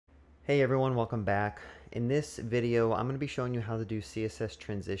Hey everyone, welcome back. In this video, I'm going to be showing you how to do CSS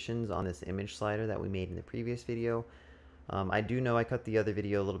transitions on this image slider that we made in the previous video. I do know I cut the other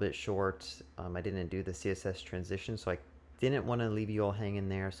video a little bit short. I didn't do the CSS transition, so I didn't want to leave you all hanging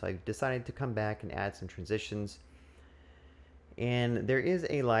there. So I decided to come back and add some transitions. And there is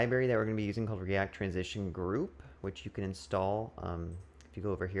a library that we're going to be using called React Transition Group, which you can install. If you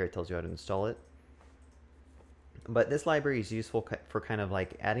go over here, it tells you how to install it. But this library is useful for kind of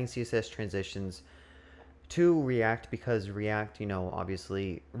like adding CSS transitions to React, because React,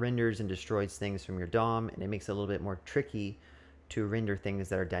 obviously renders and destroys things from your DOM, and it makes it a little bit more tricky to render things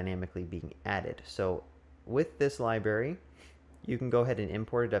that are dynamically being added. So with this library, you can go ahead and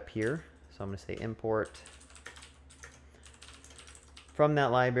import it up here. So I'm going to say import from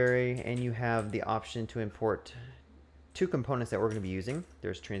that library, and you have the option to import two components that we're going to be using.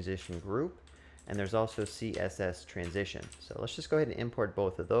 There's Transition Group, and there's also CSS Transition. So let's just go ahead and import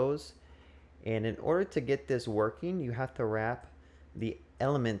both of those. And in order to get this working, you have to wrap the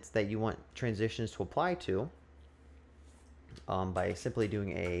elements that you want transitions to apply to by simply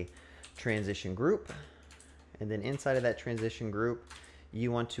doing a transition group. And then inside of that transition group,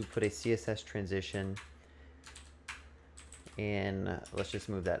 you want to put a CSS transition. And let's just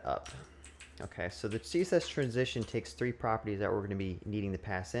move that up. Okay, so the CSS transition takes three properties that we're going to be needing to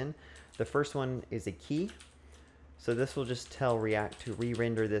pass in. The first one is a key. So this will just tell React to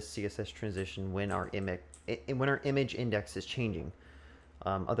re-render this CSS transition when our image index is changing.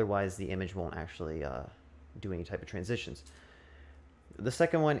 Otherwise, the image won't actually do any type of transitions. The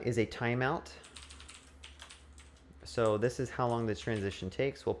second one is a timeout. So this is how long the transition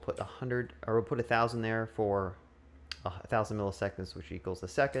takes. We'll put 100, or we'll put 1,000 there for 1,000 milliseconds, which equals a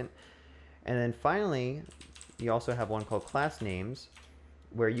second. And then finally, you also have one called class names,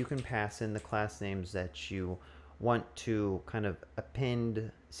 where you can pass in the class names that you want to kind of append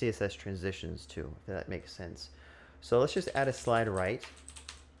CSS transitions to, if that makes sense. So let's just add a slide right.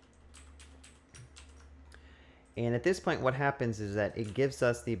 And at this point, what happens is that it gives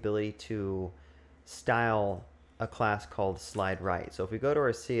us the ability to style a class called slide right. So if we go to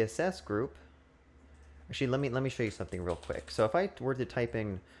our CSS group, actually, let me show you something real quick. So if I were to type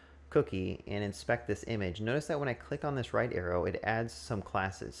in cookie and inspect this image, notice that when I click on this right arrow, it adds some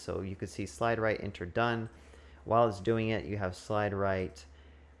classes. So you can see slide right enter done. While it's doing it, you have slide right,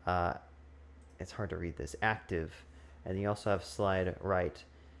 it's hard to read this, active, and you also have slide right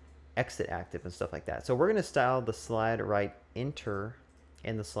exit active and stuff like that. So we're going to style the slide right enter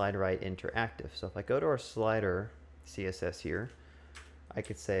and the slide right enter active. So if I go to our slider CSS here, I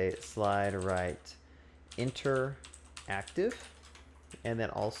could say slide right enter active, and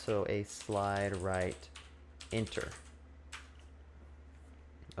then also a slide right enter.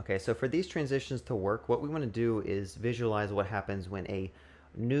 Okay, so for these transitions to work, what we want to do is visualize what happens when a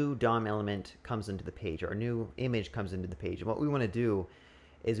new DOM element comes into the page, or a new image comes into the page. And what we want to do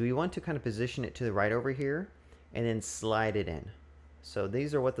is we want to kind of position it to the right over here and then slide it in. So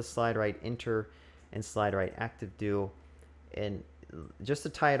these are what the slide right enter and slide right active do. And just to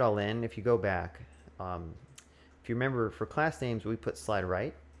tie it all in, if you go back, if you remember, for class names, we put slide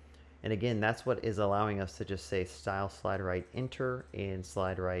right. And again, that's what is allowing us to just say style slide right enter and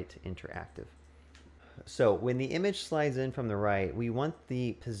slide right enter active. So when the image slides in from the right, we want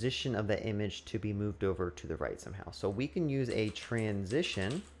the position of the image to be moved over to the right somehow. So we can use a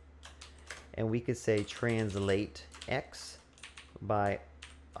transition, and we could say translate X by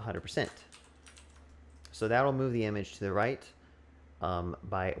 100%. So that'll move the image to the right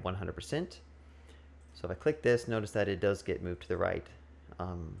by 100%. So if I click this, notice that it does get moved to the right.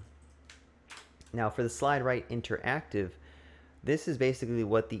 Now for the slide right interactive, this is basically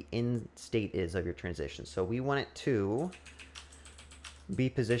what the end state is of your transition. So we want it to be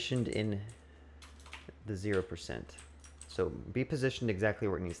positioned in the 0%. So be positioned exactly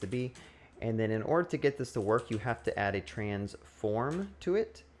where it needs to be. And then in order to get this to work, you have to add a transform to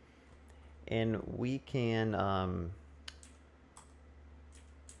it. And we can,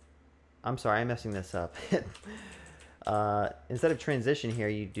 I'm sorry, I'm messing this up. Instead of transition here,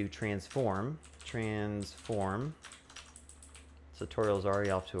 you do transform. This tutorial's already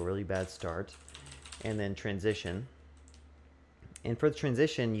off to a really bad start. And then transition. And for the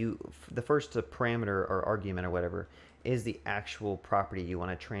transition, the first parameter or argument or whatever is the actual property you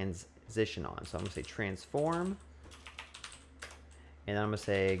want to transition on. So I'm going to say transform. And I'm going to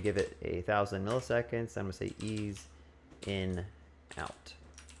say give it 1,000 milliseconds. I'm going to say ease in out.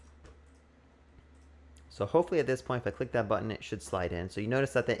 So hopefully at this point, if I click that button, it should slide in. So you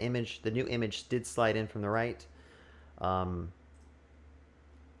notice that the new image did slide in from the right. And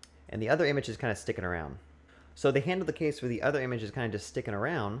the other image is kind of sticking around. So they handled the case where the other image is kind of just sticking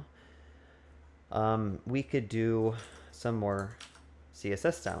around We could do some more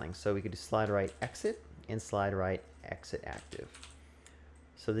CSS styling. So we could do slide right exit and slide right exit active.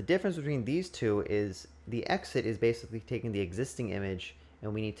 So the difference between these two is the exit is basically taking the existing image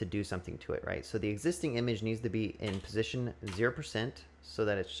and we need to do something to it, right? So the existing image needs to be in position 0% so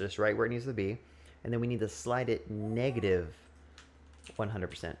that it's just right where it needs to be. And then we need to slide it negative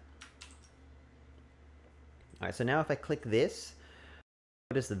 100%. All right, so now if I click this,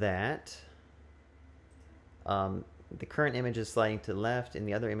 notice that the current image is sliding to the left and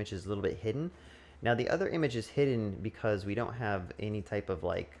the other image is a little bit hidden. Now the other image is hidden because we don't have any type of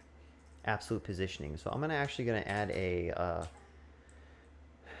like absolute positioning. So I'm actually gonna add a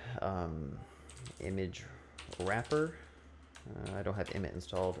image wrapper. I don't have Emmet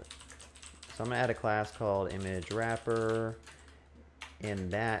installed. So I'm gonna add a class called image wrapper, and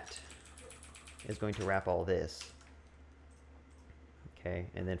that is going to wrap all this. Okay,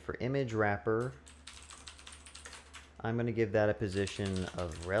 and then for image wrapper, I'm going to give that a position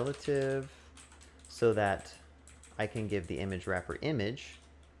of relative so that I can give the image wrapper image,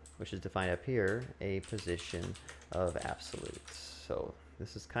 which is defined up here, a position of absolute. So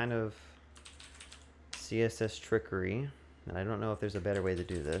this is kind of CSS trickery, and I don't know if there's a better way to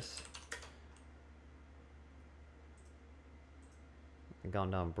do this. I've gone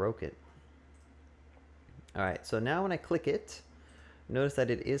down and broke it. All right, so now when I click it, notice that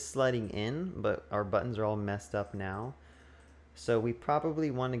it is sliding in, but our buttons are all messed up now. So we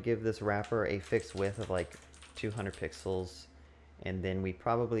probably want to give this wrapper a fixed width of like 200 pixels. And then we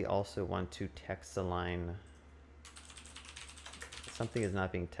probably also want to text align. Something is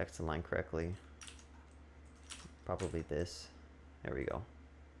not being text aligned correctly. Probably this. There we go.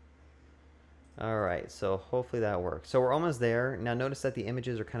 All right, so hopefully that works. So we're almost there. Now notice that the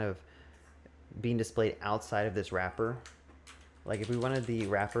images are kind of being displayed outside of this wrapper. Like if we wanted the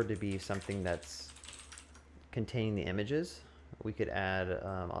wrapper to be something that's containing the images, we could add,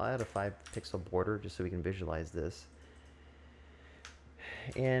 I'll add a 5-pixel border just so we can visualize this.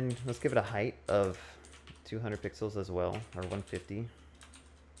 And let's give it a height of 200 pixels as well, or 150.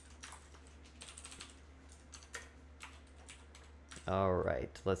 All right,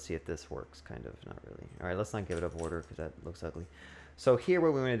 let's see if this works, kind of, not really. All right, let's not give it a border because that looks ugly. So here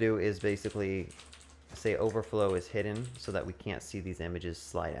what we want to do is basically say overflow is hidden so that we can't see these images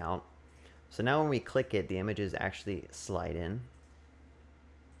slide out. So now when we click it, the images actually slide in.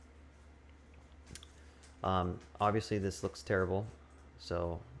 Obviously this looks terrible,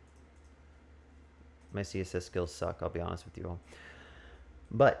 so my CSS skills suck, I'll be honest with you all.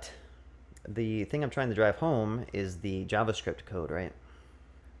 But the thing I'm trying to drive home is the JavaScript code, right?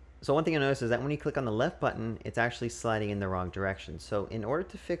 So one thing you'll notice is that when you click on the left button, it's actually sliding in the wrong direction. So in order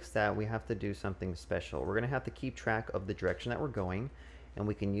to fix that, we have to do something special. We're going to have to keep track of the direction that we're going, and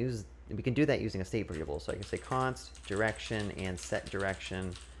we can do that using a state variable. So I can say const direction and set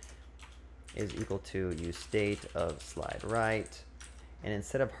direction is equal to use state of slide right. And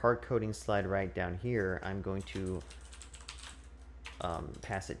instead of hard coding slide right down here, I'm going to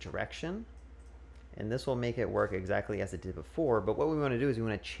pass it direction. And this will make it work exactly as it did before. But what we want to do is we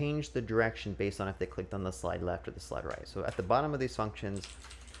want to change the direction based on if they clicked on the slide left or the slide right. So at the bottom of these functions,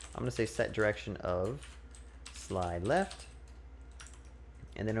 I'm going to say set direction of slide left.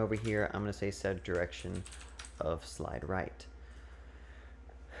 And then over here, I'm going to say set direction of slide right.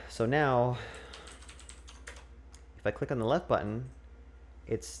 So now, if I click on the left button,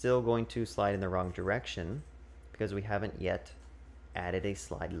 it's still going to slide in the wrong direction because we haven't yet added a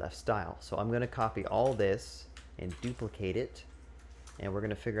slide left style. So I'm going to copy all this and duplicate it, and we're going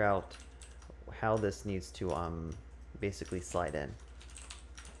to figure out how this needs to basically slide in.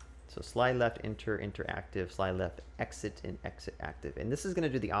 So slide left, enter, enter active, slide left, exit, and exit active. And this is going to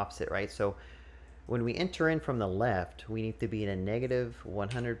do the opposite, right? So when we enter in from the left, we need to be in a negative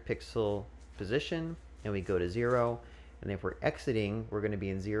 100 pixel position, and we go to 0. And if we're exiting, we're going to be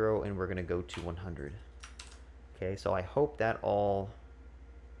in 0, and we're going to go to 100. Okay, so I hope that all,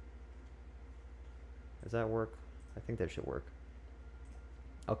 does that work? I think that should work.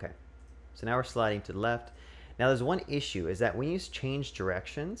 Okay, so now we're sliding to the left. Now there's one issue, is that when you change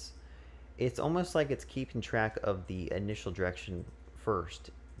directions, it's almost like it's keeping track of the initial direction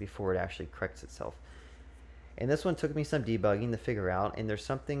first before it actually corrects itself. And this one took me some debugging to figure out, and there's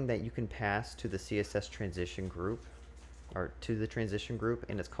something that you can pass to the CSS transition group, or to the transition group,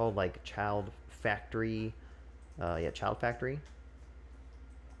 and it's called like child factory. Child factory.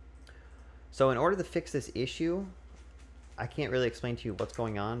 So in order to fix this issue, I can't really explain to you what's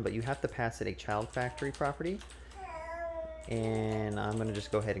going on, but you have to pass it a child factory property. And I'm going to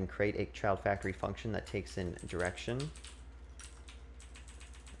just go ahead and create a child factory function that takes in direction.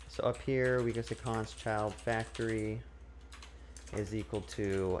 So up here we can say const child factory is equal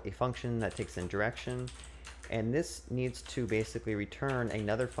to a function that takes in direction, and this needs to basically return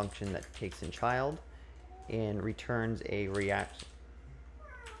another function that takes in child and returns a react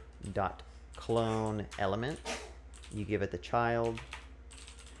dot clone element. You give it the child,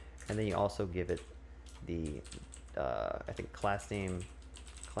 and then you also give it the I think class name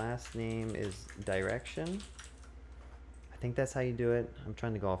is direction. I think that's how you do it. I'm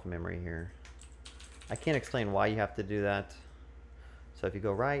trying to go off of memory here. I can't explain why you have to do that. So if you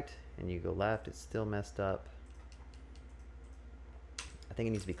go right and you go left, it's still messed up. I think it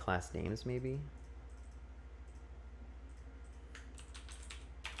needs to be class names maybe.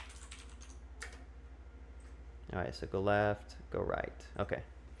 All right, so go left, go right. Okay.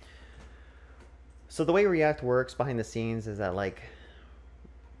 So the way React works behind the scenes is that, like,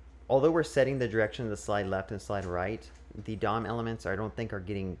 although we're setting the direction of the slide left and slide right, the DOM elements I don't think are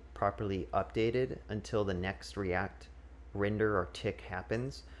getting properly updated until the next React render or tick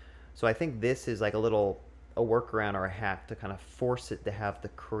happens. So I think this is like a workaround or a hack to kind of force it to have the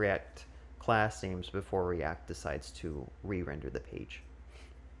correct class names before React decides to re-render the page.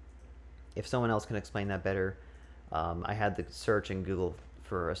 If someone else can explain that better, I had to search in Google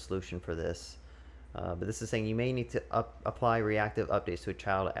for a solution for this. But this is saying you may need to apply reactive updates to a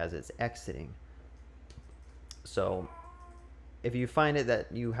child as it's exiting. So if you find it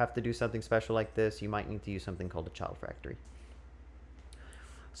that you have to do something special like this, you might need to use something called a child factory.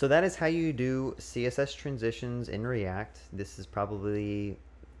 So that is how you do CSS transitions in React. This is probably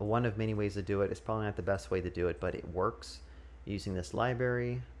one of many ways to do it. It's probably not the best way to do it, but it works using this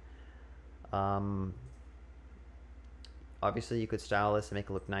library. Obviously you could style this and make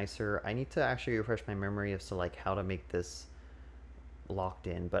it look nicer. I need to actually refresh my memory as to like how to make this locked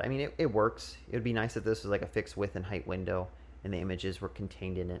in, but I mean it works. It would be nice if this was like a fixed width and height window and the images were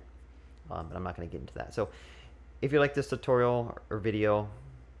contained in it, but I'm not going to get into that. So if you like this tutorial or video,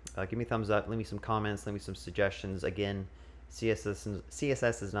 give me a thumbs up, leave me some comments, leave me some suggestions. Again,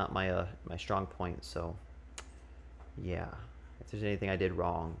 CSS is not my my strong point, so yeah, if there's anything I did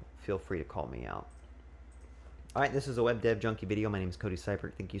wrong, feel free to call me out. Alright, this is a Web Dev Junkie video. My name is Cody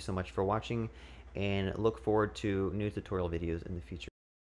Seibert. Thank you so much for watching, and look forward to new tutorial videos in the future.